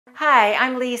Hi,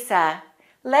 I'm Lisa.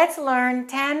 Let's learn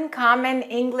 10 common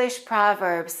English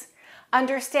proverbs.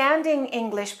 Understanding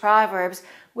English proverbs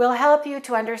will help you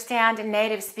to understand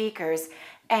native speakers,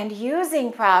 and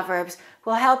using proverbs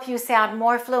will help you sound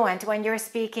more fluent when you're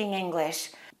speaking English.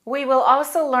 We will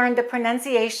also learn the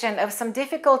pronunciation of some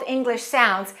difficult English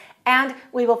sounds, and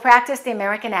we will practice the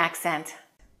American accent.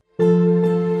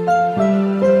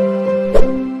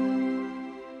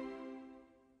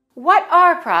 What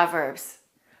are proverbs?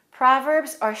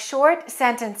 Proverbs are short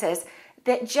sentences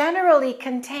that generally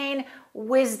contain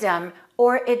wisdom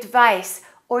or advice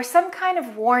or some kind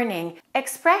of warning,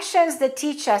 expressions that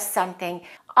teach us something.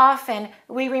 Often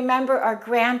we remember our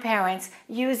grandparents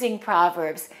using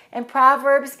proverbs, and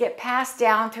proverbs get passed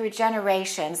down through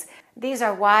generations. These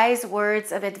are wise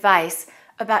words of advice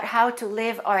about how to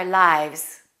live our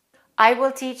lives. I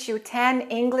will teach you 10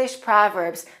 English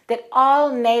proverbs that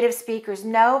all native speakers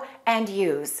know and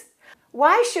use.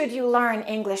 Why should you learn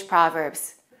English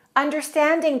proverbs?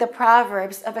 Understanding the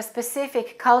proverbs of a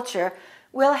specific culture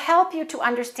will help you to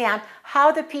understand how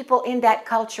the people in that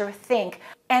culture think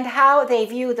and how they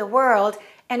view the world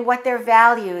and what their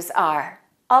values are.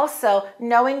 Also,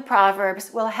 knowing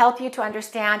proverbs will help you to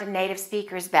understand native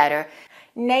speakers better.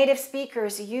 Native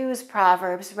speakers use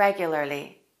proverbs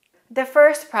regularly. The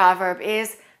first proverb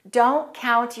is, "Don't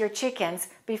count your chickens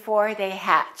before they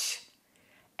hatch."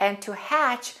 And to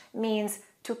hatch means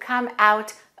to come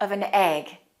out of an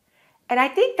egg. And I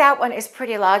think that one is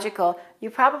pretty logical.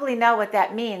 You probably know what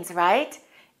that means, right?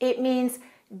 It means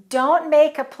don't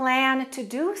make a plan to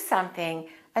do something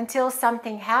until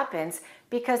something happens,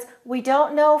 because we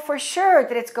don't know for sure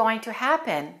that it's going to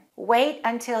happen. Wait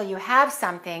until you have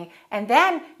something, and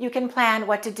then you can plan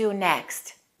what to do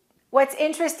next. What's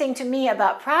interesting to me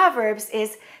about proverbs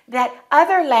is that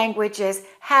other languages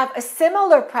have a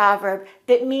similar proverb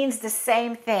that means the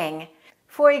same thing.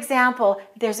 For example,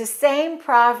 there's the same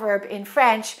proverb in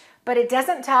French, but it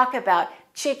doesn't talk about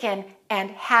chicken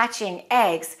and hatching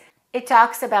eggs. It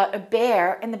talks about a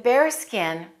bear and the bear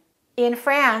skin. In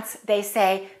France, they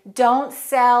say, "Don't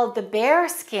sell the bear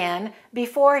skin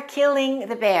before killing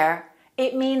the bear."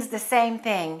 It means the same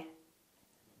thing.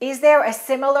 Is there a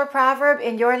similar proverb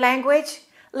in your language?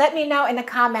 Let me know in the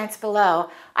comments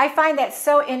below. I find that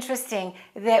so interesting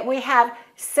that we have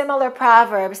similar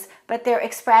proverbs, but they're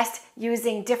expressed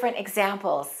using different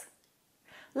examples.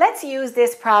 Let's use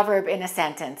this proverb in a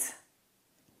sentence.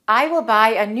 I will buy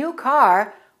a new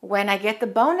car when I get the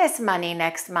bonus money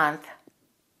next month.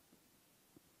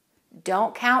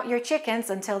 Don't count your chickens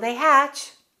until they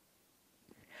hatch.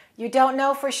 You don't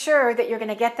know for sure that you're going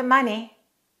to get the money.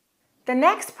 The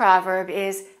next proverb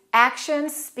is,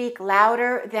 actions speak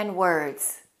louder than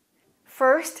words.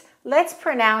 First, let's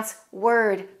pronounce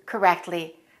word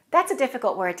correctly. That's a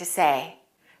difficult word to say.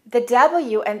 The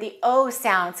W and the O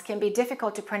sounds can be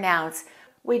difficult to pronounce.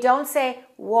 We don't say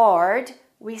ward,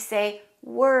 we say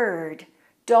word.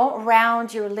 Don't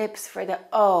round your lips for the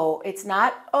O. It's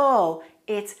not O,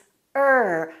 it's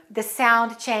The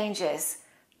sound changes.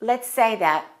 Let's say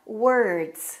that.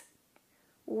 Words.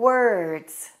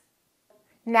 Words.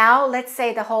 Now let's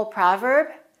say the whole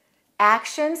proverb.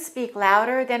 Actions speak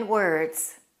louder than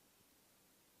words.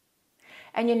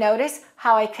 And you notice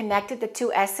how I connected the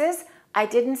two S's? I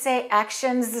didn't say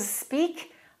actions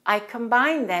speak. I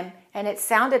combined them and it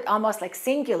sounded almost like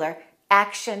singular.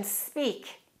 Actions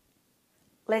speak.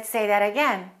 Let's say that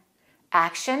again.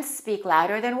 Actions speak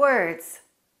louder than words.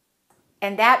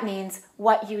 And that means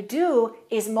what you do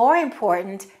is more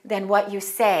important than what you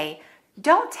say.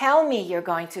 Don't tell me you're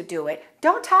going to do it.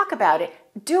 Don't talk about it.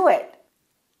 Do it.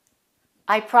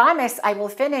 I promise I will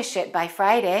finish it by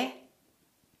Friday.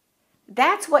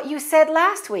 That's what you said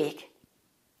last week.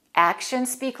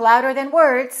 Actions speak louder than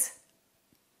words.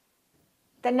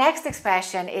 The next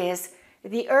expression is,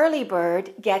 the early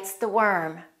bird gets the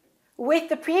worm. With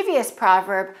the previous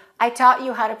proverb, I taught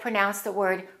you how to pronounce the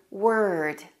word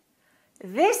word.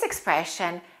 This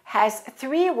expression has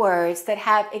 3 words that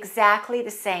have exactly the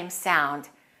same sound.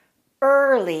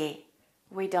 Early.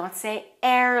 We don't say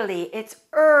early. It's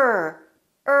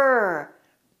early,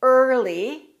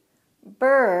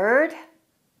 bird,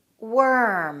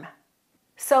 worm.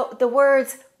 So the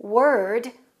words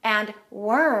word and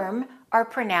worm are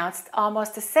pronounced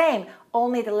almost the same,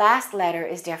 only the last letter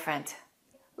is different.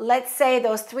 Let's say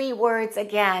those 3 words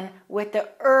again with the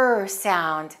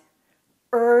sound.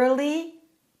 Early,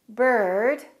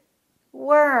 bird,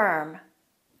 worm.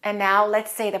 And now let's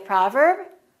say the proverb.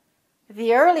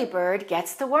 The early bird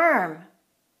gets the worm.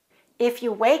 If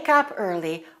you wake up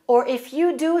early, or if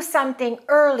you do something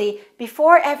early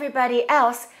before everybody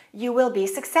else, you will be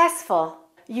successful.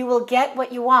 You will get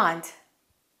what you want.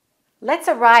 Let's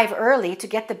arrive early to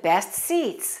get the best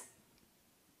seats.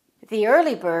 The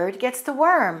early bird gets the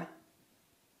worm.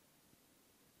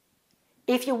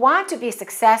 If you want to be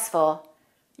successful,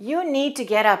 you need to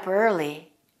get up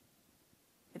early.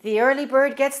 The early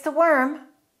bird gets the worm.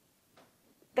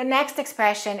 The next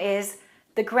expression is,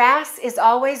 the grass is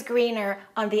always greener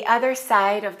on the other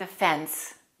side of the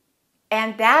fence.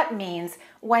 And that means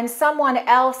when someone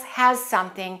else has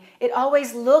something, it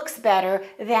always looks better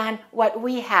than what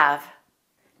we have.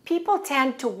 People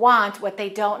tend to want what they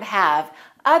don't have.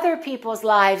 Other people's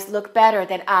lives look better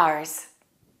than ours.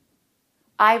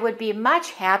 I would be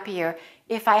much happier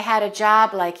if I had a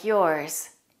job like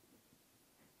yours.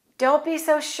 Don't be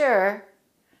so sure.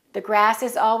 The grass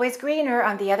is always greener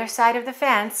on the other side of the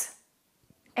fence.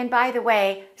 And by the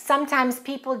way, sometimes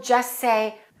people just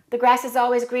say, the grass is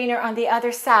always greener on the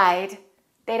other side.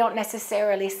 They don't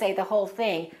necessarily say the whole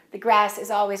thing. The grass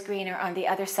is always greener on the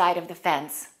other side of the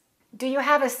fence. Do you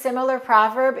have a similar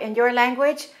proverb in your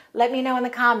language? Let me know in the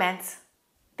comments.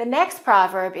 The next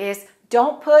proverb is,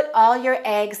 don't put all your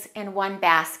eggs in one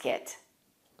basket.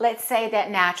 Let's say that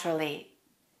naturally.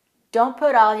 Don't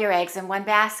put all your eggs in one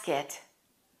basket.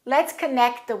 Let's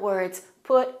connect the words,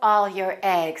 put all your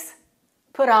eggs.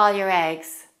 Put all your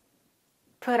eggs.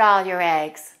 Put all your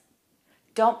eggs.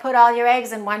 Don't put all your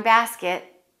eggs in one basket.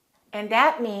 And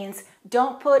that means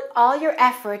don't put all your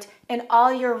effort and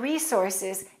all your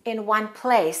resources in one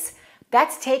place.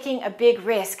 That's taking a big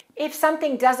risk. If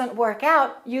something doesn't work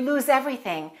out, you lose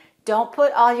everything. Don't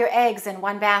put all your eggs in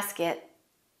one basket.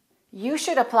 You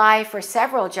should apply for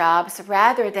several jobs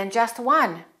rather than just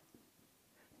one.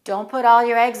 Don't put all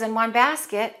your eggs in one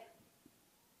basket.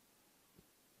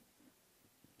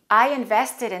 I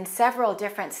invested in several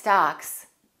different stocks.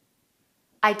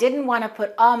 I didn't want to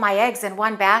put all my eggs in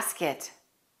one basket.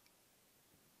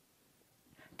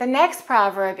 The next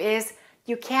proverb is,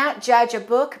 you can't judge a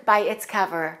book by its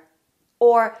cover.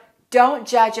 Or, don't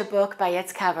judge a book by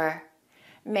its cover.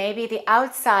 Maybe the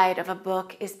outside of a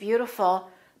book is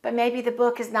beautiful, but maybe the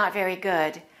book is not very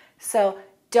good. So,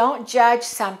 don't judge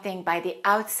something by the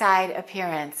outside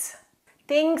appearance.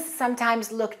 Things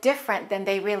sometimes look different than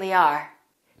they really are.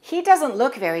 He doesn't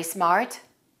look very smart.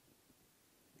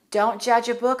 Don't judge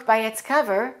a book by its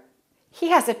cover. He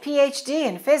has a PhD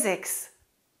in physics.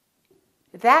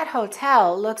 That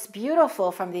hotel looks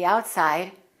beautiful from the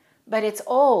outside, but it's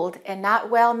old and not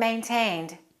well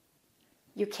maintained.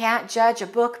 You can't judge a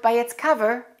book by its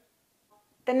cover.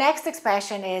 The next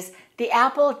expression is, the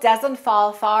apple doesn't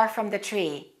fall far from the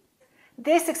tree.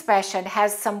 This expression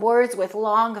has some words with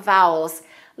long vowels.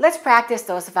 Let's practice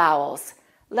those vowels.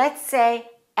 Let's say,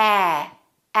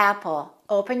 apple.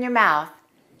 Open your mouth.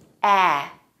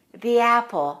 The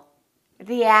apple.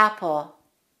 The apple.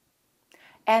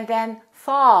 And then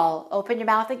fall. Open your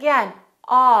mouth again.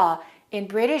 In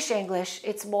British English,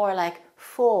 it's more like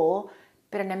fall,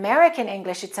 but in American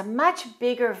English, it's a much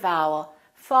bigger vowel.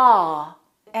 Fall.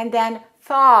 And then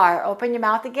far. Open your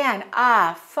mouth again.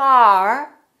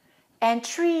 Far. And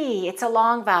tree. It's a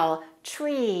long vowel.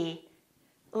 Tree.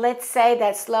 Let's say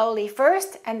that slowly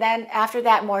first, and then after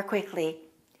that more quickly.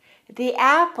 The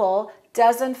apple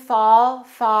doesn't fall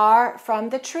far from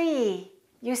the tree.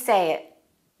 You say it.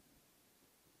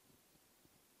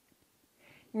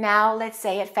 Now let's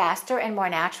say it faster and more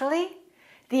naturally.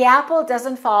 The apple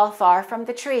doesn't fall far from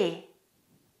the tree.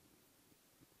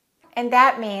 And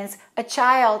that means a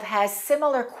child has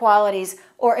similar qualities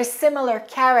or a similar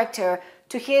character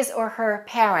to his or her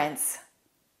parents.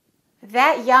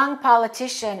 That young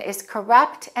politician is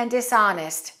corrupt and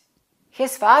dishonest.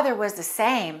 His father was the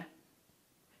same.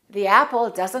 The apple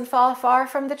doesn't fall far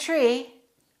from the tree.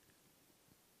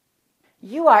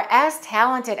 You are as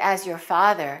talented as your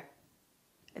father.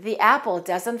 The apple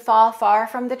doesn't fall far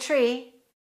from the tree.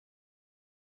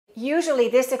 Usually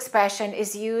this expression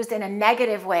is used in a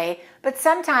negative way, but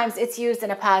sometimes it's used in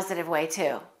a positive way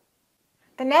too.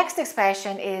 The next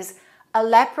expression is, a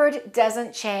leopard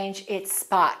doesn't change its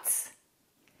spots.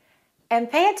 And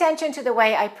pay attention to the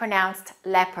way I pronounced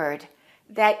leopard.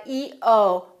 That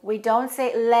E-O, we don't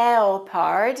say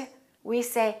leopard, we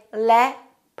say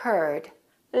leopard.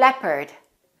 Leopard.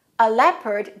 A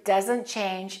leopard doesn't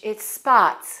change its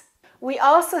spots. We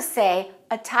also say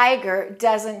a tiger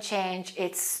doesn't change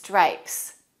its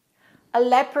stripes. A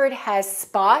leopard has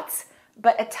spots,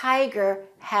 but a tiger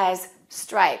has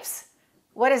stripes.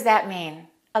 What does that mean?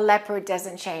 A leopard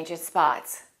doesn't change its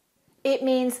spots. It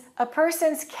means a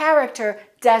person's character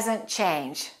doesn't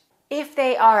change. If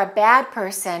they are a bad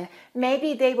person,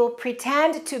 maybe they will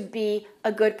pretend to be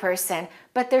a good person,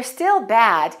 but they're still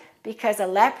bad because a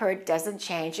leopard doesn't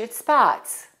change its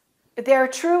spots. Their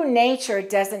true nature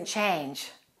doesn't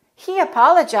change. He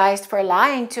apologized for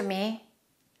lying to me.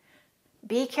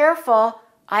 Be careful,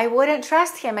 I wouldn't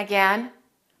trust him again.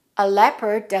 A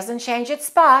leopard doesn't change its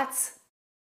spots.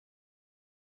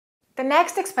 The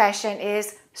next expression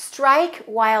is strike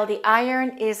while the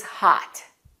iron is hot.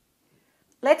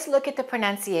 Let's look at the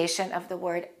pronunciation of the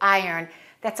word iron.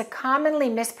 That's a commonly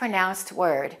mispronounced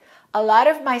word. A lot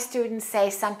of my students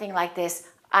say something like this,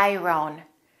 iron.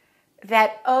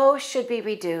 That O should be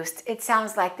reduced. It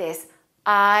sounds like this,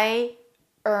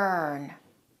 I-earn,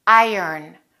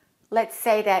 iron. Let's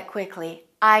say that quickly,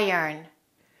 iron.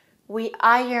 We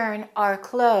iron our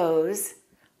clothes,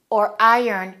 or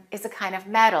iron is a kind of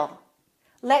metal.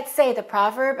 Let's say the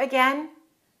proverb again,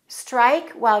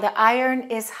 strike while the iron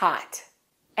is hot.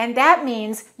 And that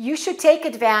means you should take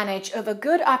advantage of a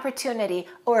good opportunity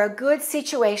or a good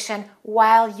situation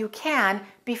while you can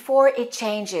before it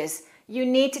changes. You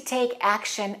need to take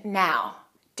action now.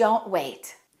 Don't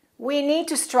wait. We need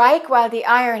to strike while the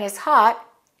iron is hot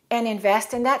and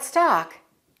invest in that stock.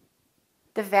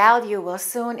 The value will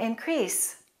soon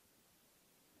increase.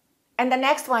 And the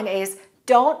next one is,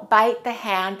 don't bite the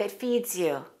hand that feeds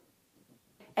you.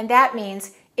 And that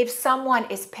means if someone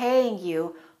is paying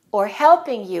you or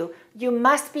helping you, you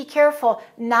must be careful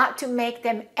not to make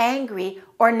them angry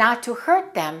or not to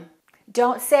hurt them.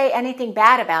 Don't say anything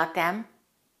bad about them.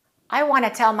 I want to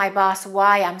tell my boss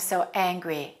why I'm so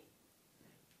angry.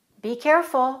 Be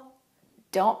careful.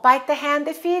 Don't bite the hand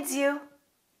that feeds you.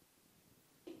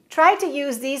 Try to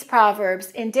use these proverbs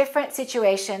in different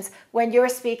situations when you're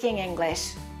speaking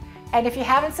English. And if you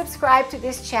haven't subscribed to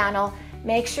this channel,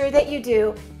 make sure that you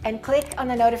do and click on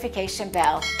the notification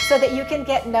bell so that you can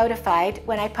get notified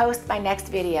when I post my next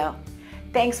video.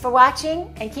 Thanks for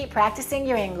watching and keep practicing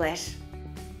your English.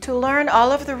 To learn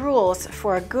all of the rules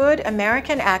for a good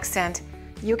American accent,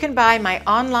 you can buy my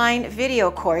online video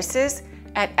courses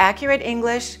at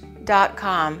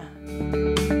AccurateEnglish.com.